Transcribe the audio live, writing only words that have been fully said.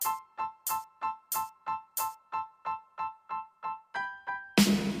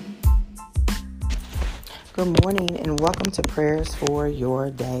Good morning and welcome to Prayers for Your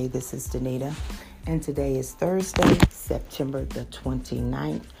Day. This is Danita and today is Thursday, September the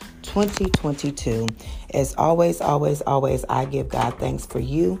 29th, 2022. As always, I give God thanks for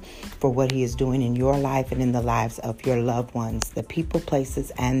you, for what He is doing in your life and in the lives of your loved ones, the people,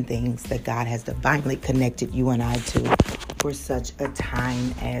 places, and things that God has divinely connected you and I to for such a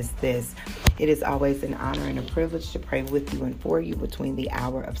time as this. It is always an honor and a privilege to pray with you and for you between the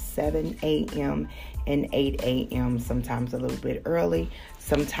hour of 7 a.m. and 8 a.m., sometimes a little bit early,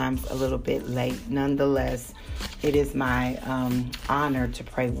 sometimes a little bit late. Nonetheless, it is my honor to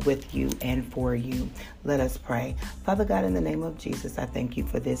pray with you and for you. Let us pray. Father God, in the name of Jesus, I thank you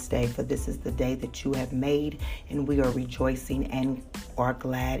for this day, for this is the day that you have made, and we are rejoicing and are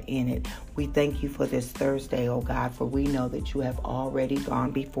glad in it. We thank you for this Thursday, oh God, for we know that you have already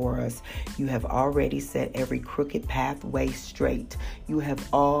gone before us. You have already set every crooked pathway straight. You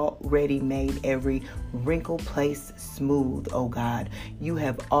have already made every wrinkled place smooth, oh God. You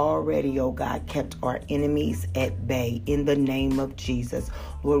have already, oh God, kept our enemies at bay in the name of Jesus.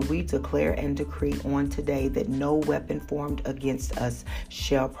 Lord, we declare and decree on today that no weapon formed against us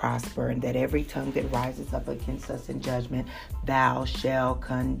shall prosper, and that every tongue that rises up against us in judgment, thou shalt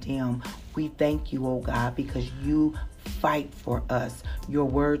condemn. We thank you, oh God, because you fight for us. Your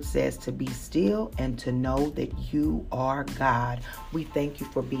word says to be still and to know that you are God. We thank you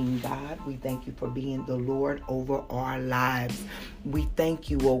for being God. We thank you for being the Lord over our lives. We thank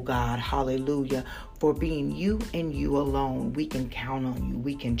you, oh God, hallelujah, for being you and you alone. We can count on you.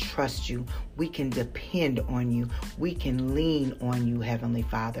 We can trust you. We can depend on you. We can lean on you, Heavenly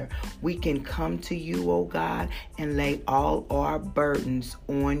Father. We can come to you, oh God, and lay all our burdens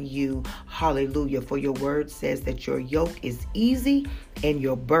on you. Hallelujah. For your word says that your yoke is easy and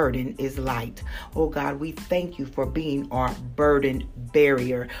your burden is light. Oh God, we thank you for being our burden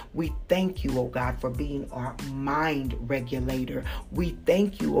barrier. We thank you, oh God, for being our mind regulator. We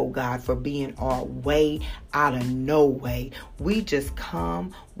thank you, oh God, for being our way out of no way. We just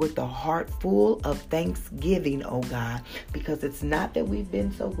come with a heart full of thanksgiving, oh God, because it's not that we've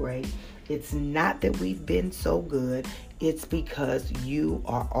been so great. It's not that we've been so good. It's because you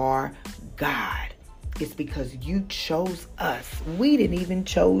are our God. It's because you chose us. We didn't even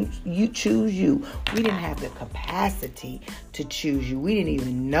choose you. We didn't have the capacity to choose you. We didn't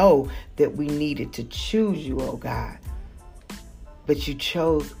even know that we needed to choose you, oh God. But you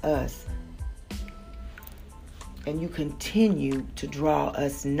chose us. And you continue to draw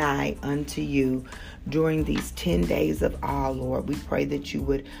us nigh unto you during these 10 days of awe, Lord. We pray that you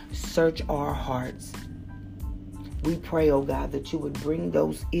would search our hearts. We pray, oh God, that you would bring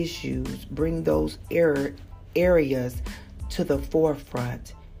those issues, bring those areas to the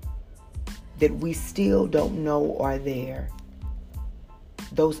forefront that we still don't know are there.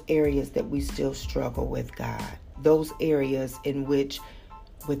 Those areas that we still struggle with, God. Those areas in which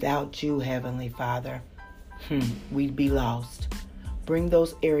without you, Heavenly Father, we'd be lost. Bring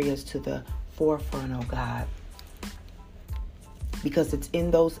those areas to the forefront, oh God. Because it's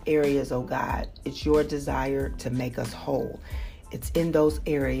in those areas, oh God, it's your desire to make us whole. It's in those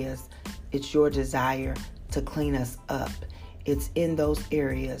areas, it's your desire to clean us up. It's in those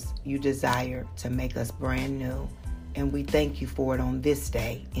areas you desire to make us brand new. And we thank you for it on this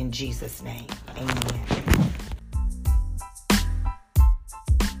day. In Jesus' name, amen.